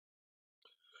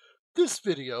This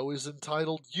video is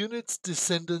entitled Units,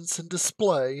 Descendants, and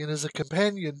Display and is a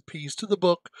companion piece to the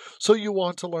book So You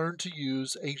Want to Learn to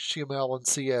Use HTML and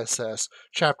CSS,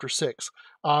 Chapter 6.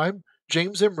 I'm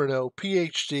James Imrino,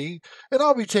 PhD, and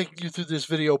I'll be taking you through this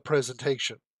video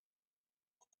presentation.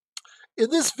 In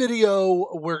this video,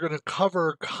 we're going to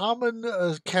cover common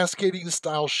cascading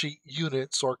style sheet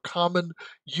units or common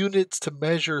units to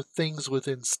measure things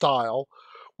within style.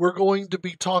 We're going to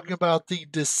be talking about the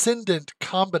descendant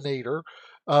combinator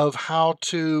of how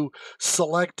to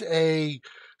select a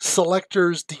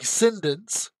selector's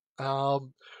descendants. We're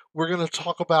going to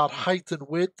talk about height and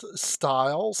width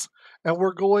styles, and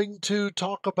we're going to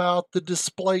talk about the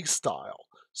display style.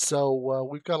 So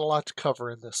we've got a lot to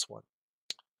cover in this one.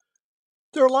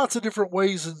 There are lots of different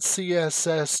ways in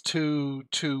CSS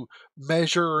to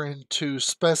measure and to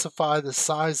specify the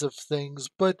size of things,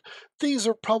 but these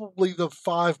are probably the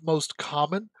five most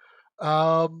common.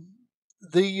 Um,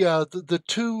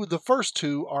 the first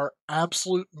two are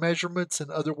absolute measurements.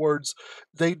 In other words,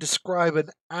 they describe an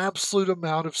absolute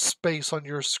amount of space on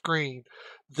your screen.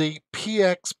 The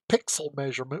PX pixel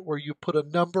measurement, where you put a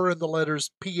number and the letters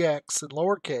PX in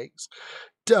lowercase,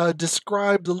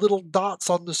 describe the little dots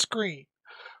on the screen.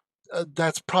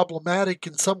 That's problematic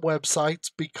in some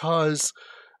websites because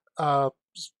uh,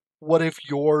 what if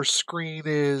your screen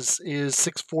is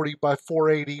 640 by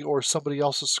 480 or somebody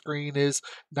else's screen is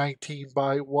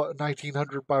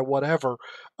 1900 by whatever?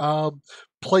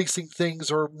 Placing things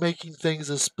or making things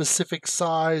a specific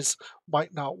size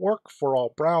might not work for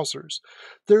all browsers.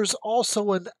 There's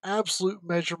also an absolute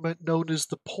measurement known as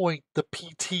the point, the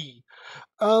PT.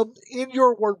 In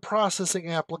your word processing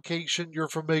application, you're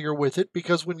familiar with it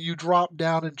because when you drop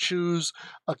down and choose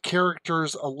a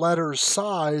letter's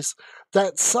size,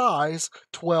 that size,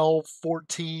 12,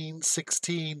 14,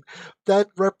 16, that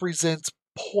represents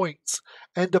points.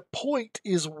 And a point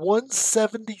is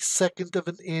 1/72nd of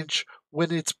an inch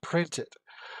when it's printed.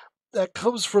 That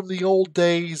comes from the old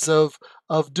days of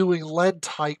doing lead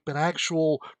type and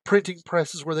actual printing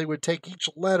presses where they would take each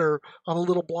letter on a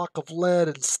little block of lead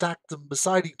and stack them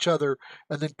beside each other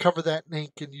and then cover that in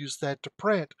ink and use that to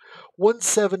print.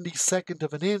 1/72nd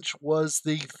of an inch was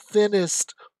the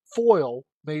thinnest foil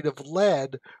made of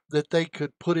lead that they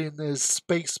could put in as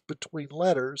space between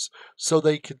letters so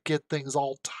they could get things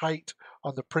all tight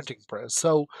on the printing press.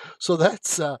 So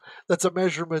that's a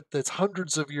measurement that's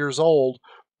hundreds of years old,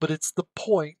 but it's the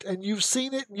point, and you've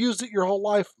seen it and used it your whole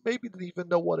life, maybe didn't even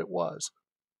know what it was.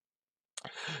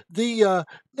 The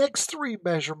next three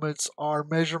measurements are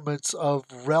measurements of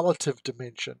relative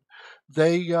dimension.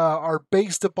 They are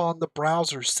based upon the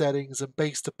browser settings and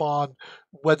based upon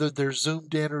whether they're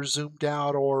zoomed in or zoomed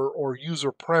out or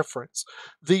user preference.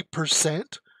 The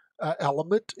percent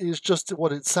element is just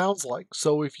what it sounds like.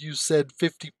 So if you said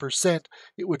 50%,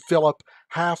 it would fill up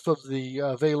half of the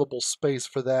available space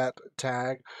for that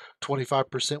tag.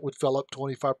 25% would fill up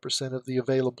 25% of the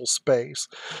available space.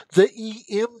 The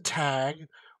EM tag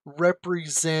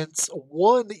represents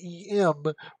one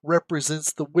EM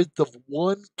represents the width of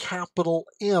one capital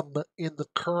M in the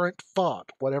current font,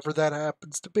 whatever that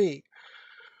happens to be.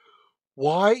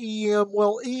 Why EM?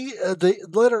 Well, the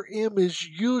letter M is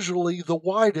usually the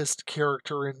widest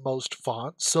character in most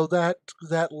fonts, so that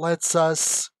lets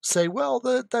us say, well,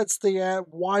 that's the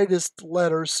widest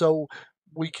letter, so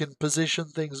we can position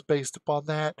things based upon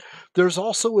that. There's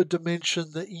also a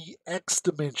dimension, the EX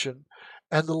dimension,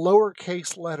 and the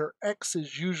lowercase letter x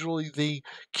is usually the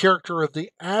character of the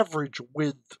average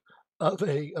width of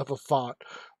a font.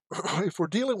 If we're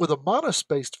dealing with a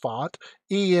monospaced font,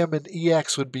 EM and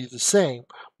EX would be the same,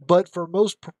 but for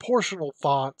most proportional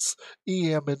fonts,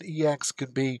 EM and EX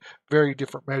can be very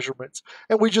different measurements.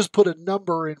 And we just put a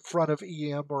number in front of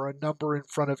EM or a number in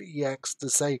front of EX to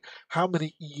say how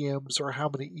many EMs or how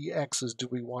many EXs do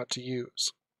we want to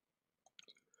use.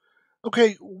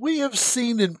 Okay, we have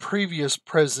seen in previous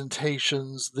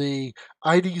presentations the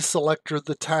ID selector,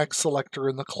 the tag selector,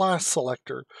 and the class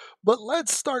selector, but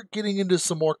let's start getting into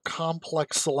some more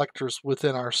complex selectors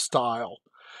within our style.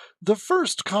 The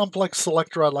first complex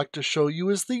selector I'd like to show you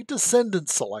is the descendant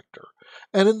selector.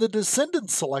 And in the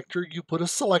descendant selector, you put a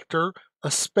selector,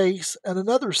 a space, and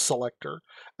another selector.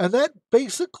 And that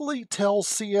basically tells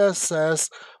CSS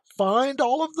find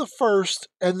all of the first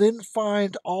and then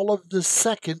find all of the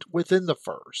second within the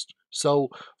first. So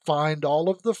find all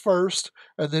of the first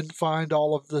and then find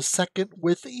all of the second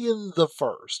within the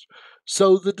first.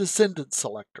 So the descendant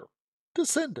selector.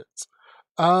 Descendants.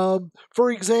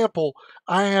 For example,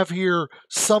 I have here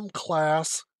some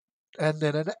class and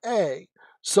then an A.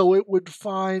 So it would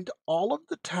find all of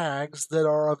the tags that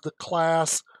are of the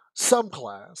class some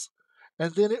class.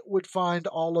 and then it would find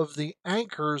all of the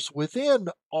anchors within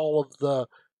all of the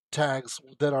tags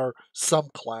that are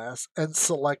subclass and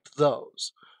select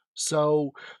those.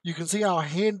 So you can see how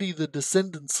handy the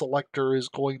descendant selector is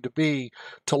going to be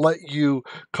to let you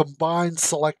combine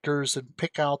selectors and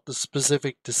pick out the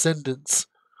specific descendants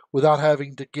without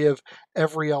having to give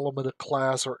every element a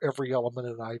class or every element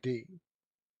an ID.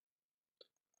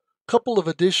 Couple of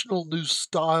additional new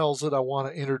styles that I want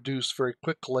to introduce very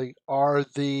quickly are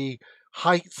the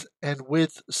height and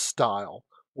width style,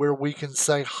 where we can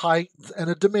say height and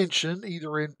a dimension,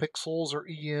 either in pixels or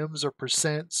EMs or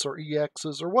percents or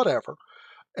EXs or whatever.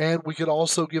 And we could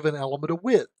also give an element of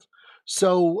width.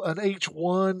 So an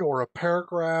H1 or a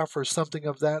paragraph or something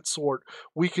of that sort,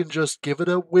 we can just give it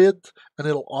a width and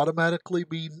it'll automatically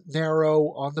be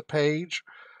narrow on the page.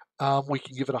 We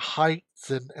can give it a height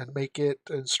and make it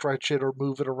and stretch it or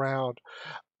move it around.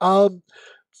 Um,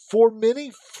 for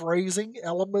many phrasing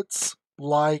elements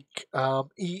like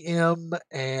EM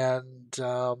and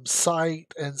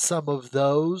site and some of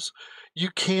those, you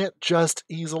can't just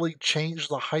easily change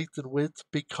the height and width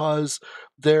because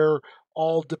they're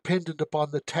all dependent upon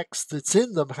the text that's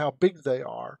in them, how big they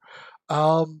are.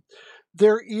 Um,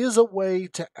 there is a way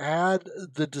to add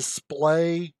the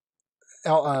display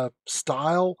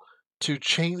style to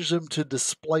change them to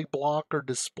display block or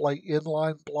display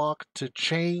inline block to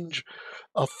change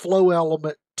a flow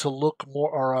element to look more,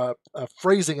 or a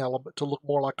phrasing element to look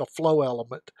more like a flow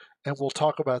element. And we'll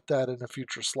talk about that in a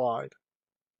future slide.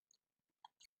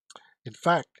 In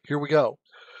fact, here we go.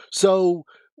 So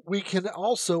we can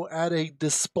also add a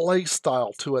display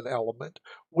style to an element,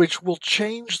 which will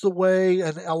change the way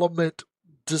an element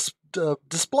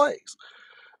displays.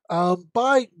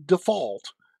 By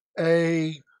default,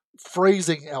 a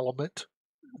phrasing element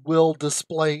will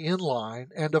display inline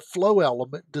and a flow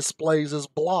element displays as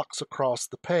blocks across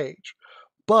the page.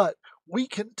 But we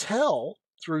can tell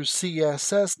through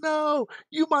CSS, no,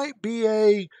 you might be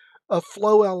a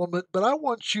flow element, but I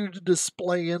want you to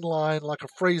display inline like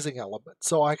a phrasing element.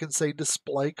 So I can say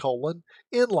display :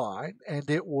 inline, and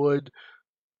it would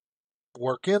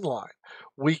work inline.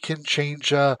 We can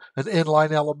change an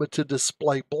inline element to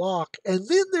display block. And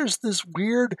then there's this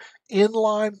weird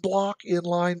inline block,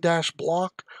 inline dash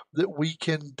block that we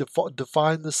can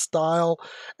define the style.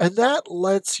 And that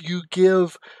lets you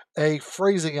give a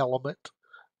phrasing element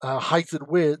height and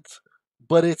width,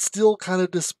 but it still kind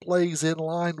of displays in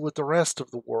line with the rest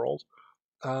of the world,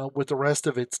 with the rest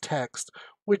of its text,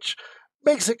 which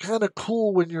makes it kind of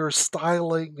cool when you're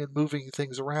styling and moving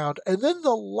things around. And then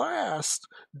the last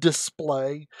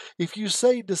display, if you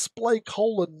say display :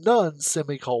 none,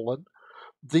 semicolon,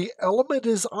 the element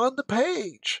is on the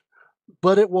page,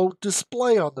 but it won't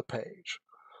display on the page.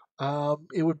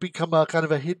 It would become a kind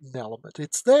of a hidden element.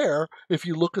 It's there. If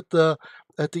you look at the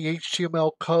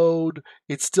HTML code,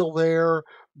 it's still there.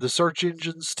 The search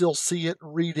engines still see it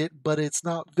and read it, but it's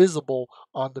not visible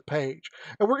on the page.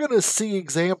 And we're going to see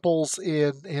examples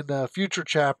in future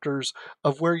chapters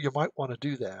of where you might want to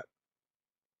do that.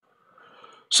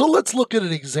 So let's look at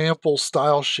an example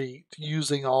style sheet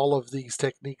using all of these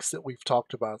techniques that we've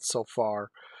talked about so far.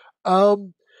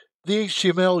 The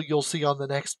HTML you'll see on the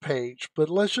next page, but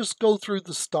let's just go through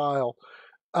the style.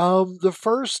 The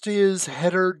first is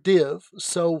header div.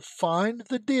 So find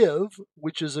the div,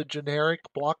 which is a generic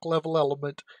block level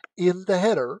element in the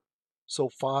header. So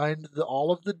find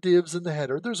all of the divs in the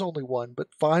header. There's only one, but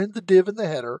find the div in the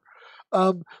header.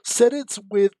 Set its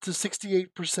width to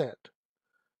 68%.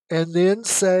 And then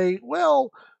say,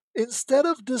 well, instead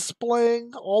of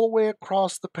displaying all the way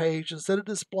across the page, instead of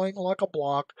displaying like a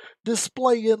block,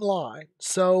 display inline.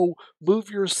 So move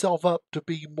yourself up to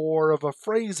be more of a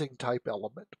phrasing type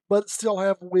element, but still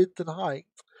have width and height.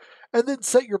 And then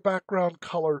set your background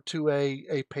color to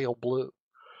a pale blue.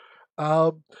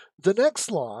 The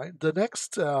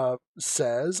next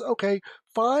says, okay,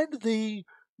 find the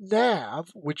nav,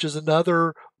 which is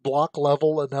another block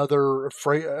level, another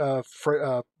flow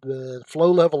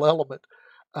level element.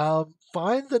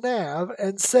 Find the nav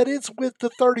and set its width to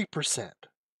 30%.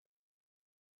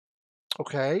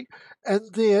 Okay, and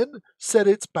then set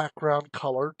its background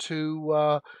color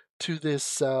to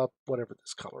this whatever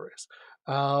this color is.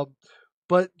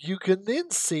 But you can then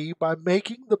see by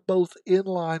making the both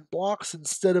inline blocks,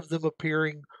 instead of them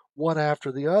appearing one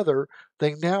after the other,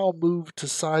 they now move to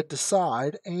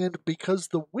side, and because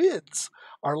the widths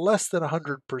are less than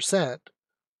 100%,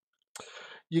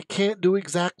 you can't do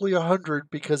exactly 100,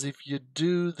 because if you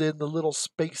do, then the little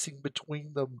spacing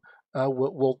between them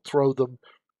will throw them.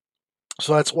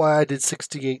 So that's why I did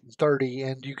 68 and 30,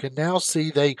 and you can now see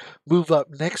they move up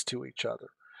next to each other.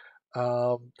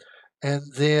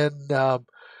 And then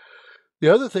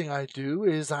The other thing I do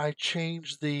is I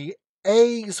change the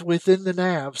A's within the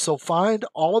nav. So find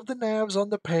all of the navs on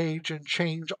the page and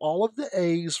change all of the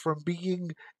A's from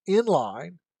being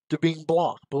inline to being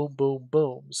block. Boom, boom,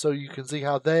 boom. So you can see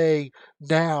how they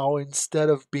now, instead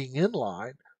of being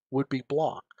inline, would be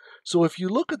block. So if you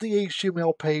look at the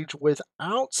HTML page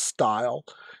without style,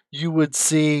 you would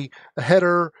see a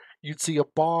header, you'd see a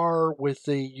bar with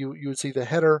you would see the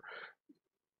header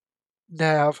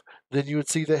nav, then you would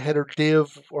see the header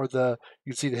div,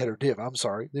 you'd see the header div, I'm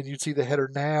sorry, then you'd see the header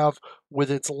nav with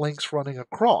its links running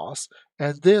across,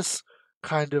 and this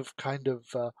it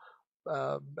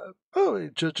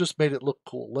just made it look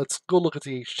cool. Let's go look at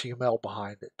the HTML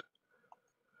behind it.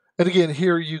 And again,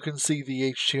 here you can see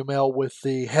the HTML with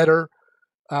the header,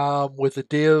 with a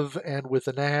div and with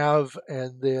a nav,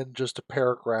 and then just a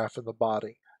paragraph in the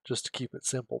body, just to keep it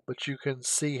simple. But you can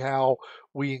see how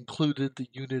we included the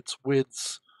units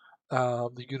width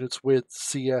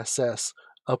CSS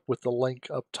up with the link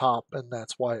up top, and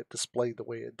that's why it displayed the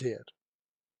way it did.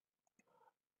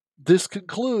 This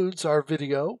concludes our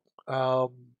video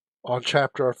our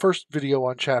first video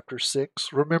on Chapter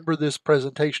 6. Remember, this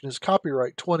presentation is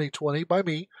copyright 2020 by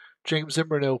me, James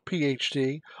Imbrano,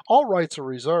 PhD. All rights are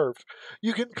reserved.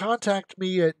 You can contact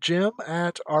me at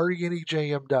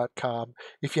jim@renejm.com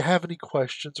if you have any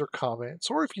questions or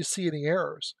comments, or if you see any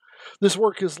errors. This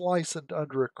work is licensed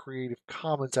under a Creative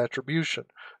Commons Attribution,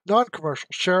 Non-Commercial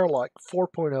Share Alike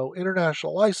 4.0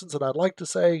 International License, and I'd like to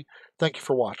say thank you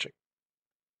for watching.